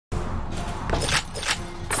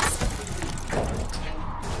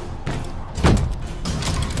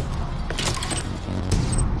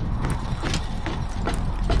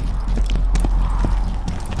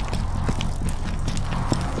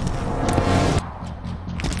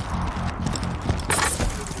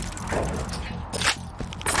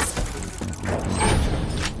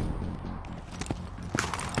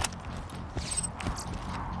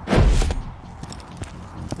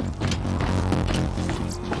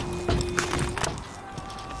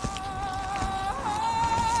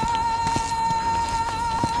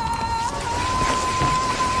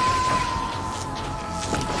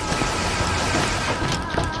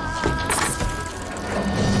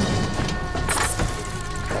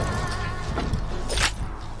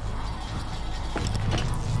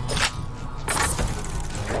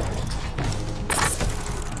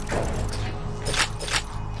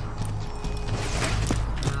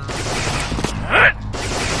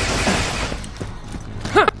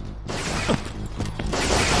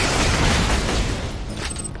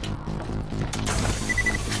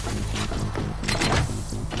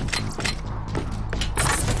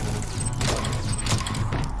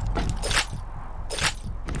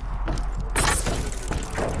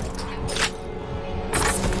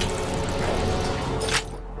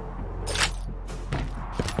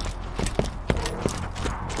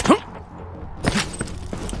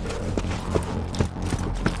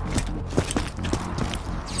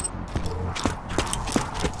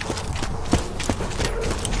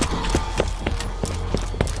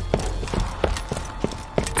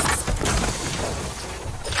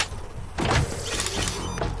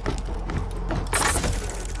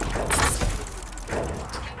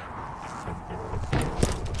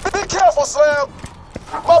careful, Slam.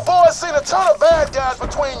 My boys seen a ton of bad guys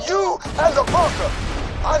between you and the bunker.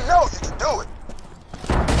 I know you can do it.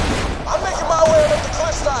 I'm making my way up the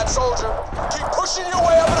cliffside, soldier. Keep pushing your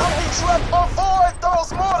way up and I'll meet you at... Avoid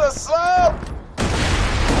those mortars, Slam!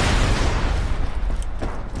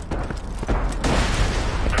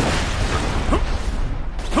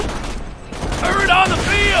 Turret on the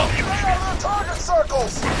field! Stay out of the target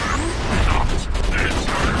circles!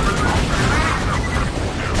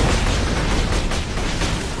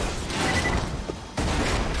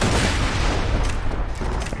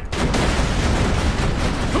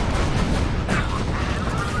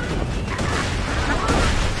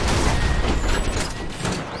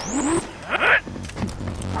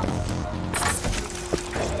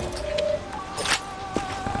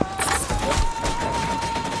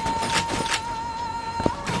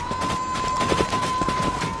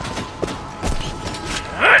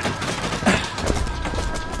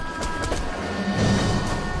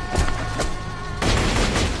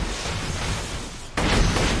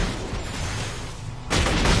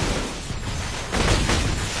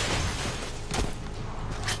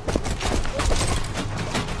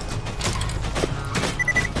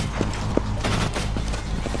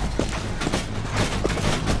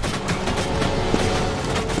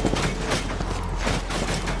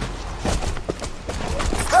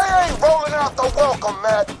 Welcome,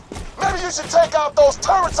 Matt. Maybe you should take out those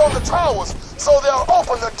turrets on the towers so they'll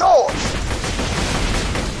open the doors.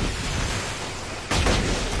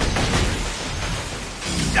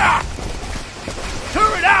 Ah!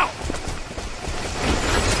 Turret out!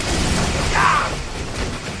 Ah!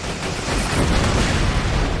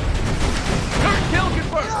 Turret kill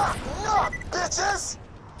confirmed! Knock, bitches!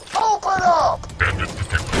 Open up!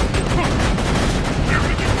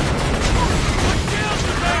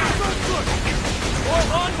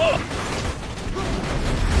 On board!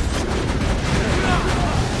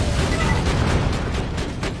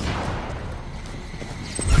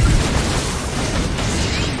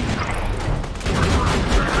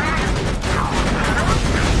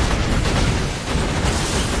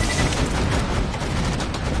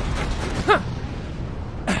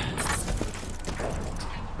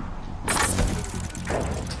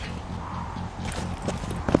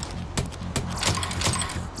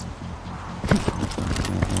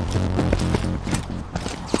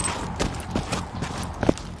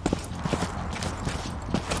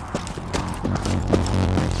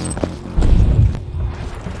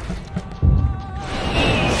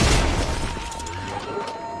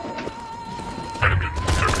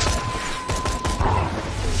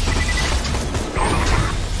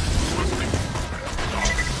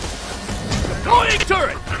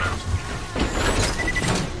 Turret!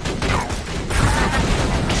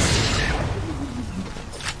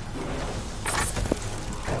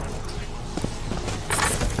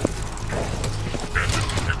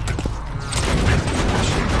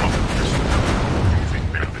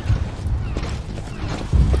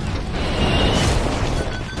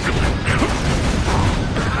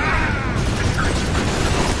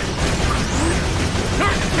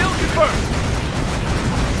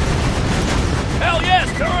 Hell yes,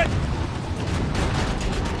 turret!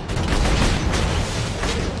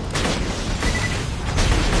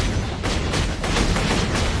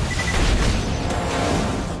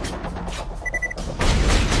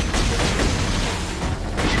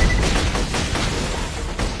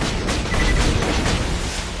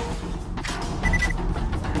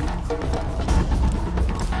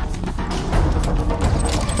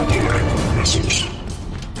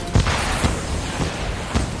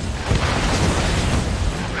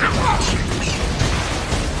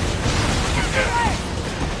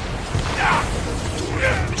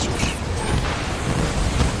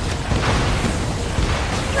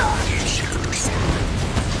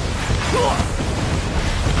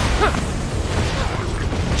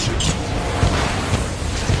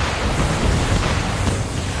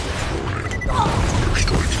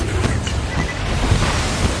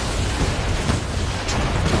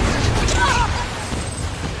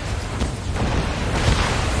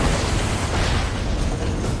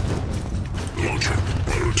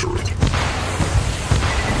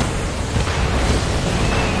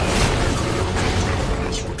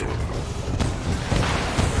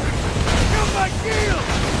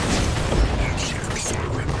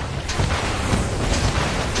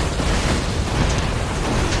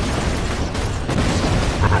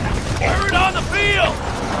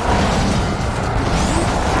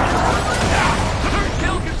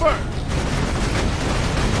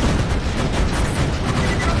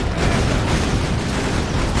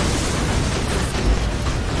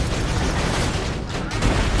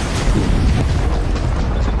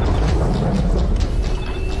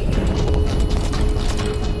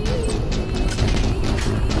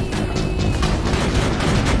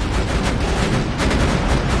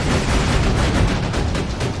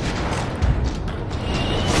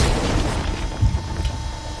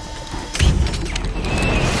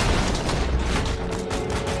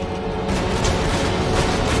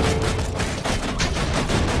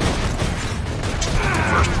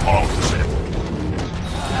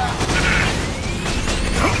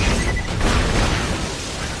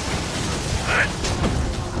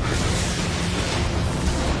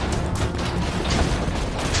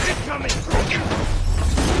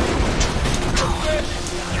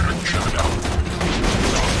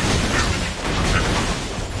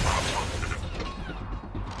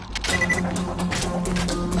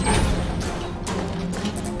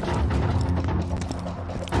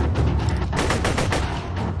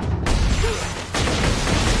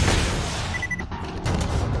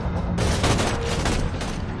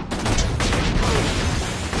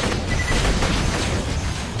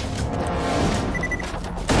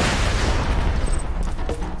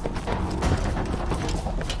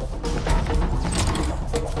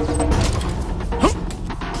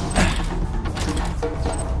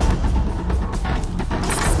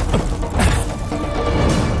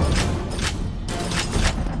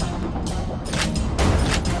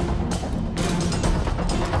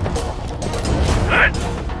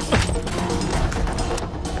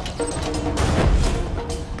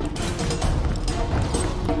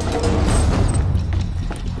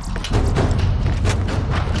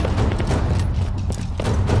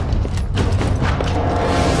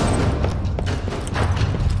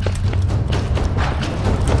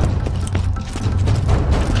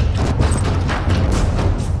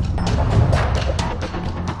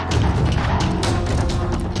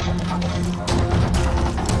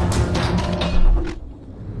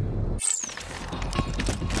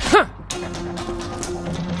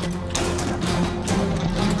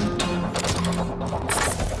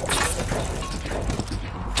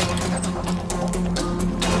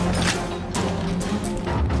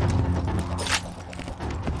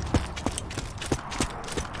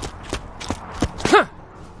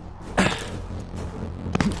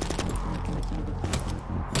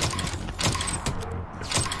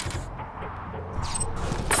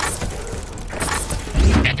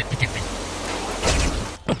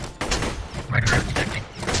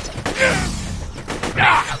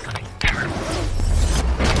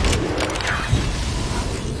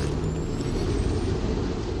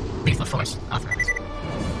 Force authorized.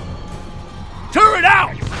 Turret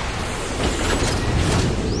out!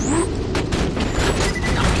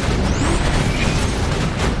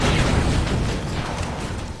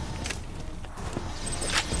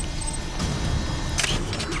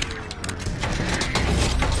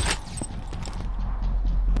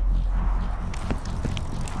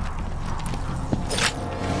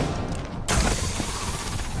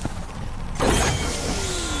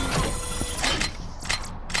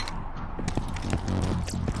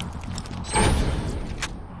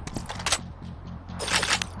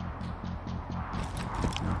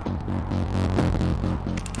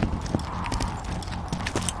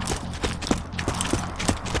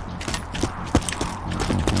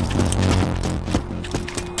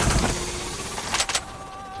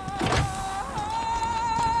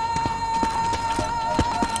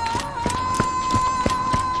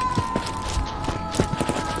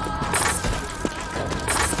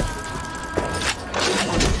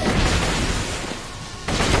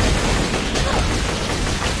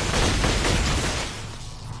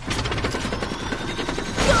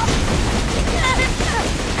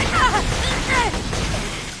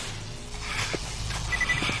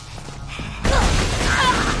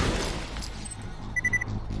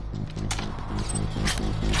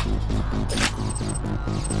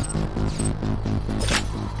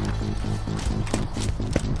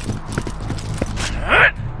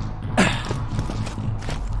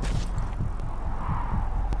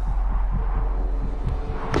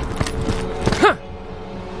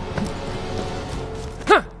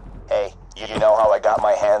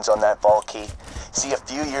 On that vault key. See, a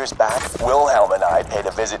few years back, Wilhelm and I paid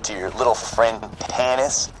a visit to your little friend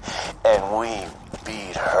Tannis, and we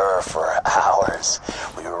beat her for hours.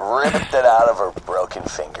 We ripped it out of her broken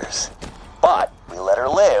fingers. But we let her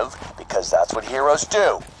live because that's what heroes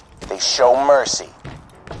do. They show mercy.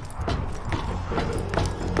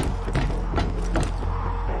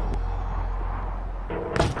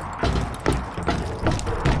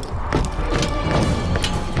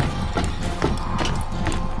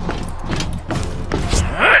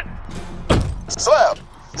 Slab,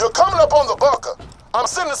 you're coming up on the bunker. I'm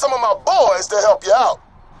sending some of my boys to help you out.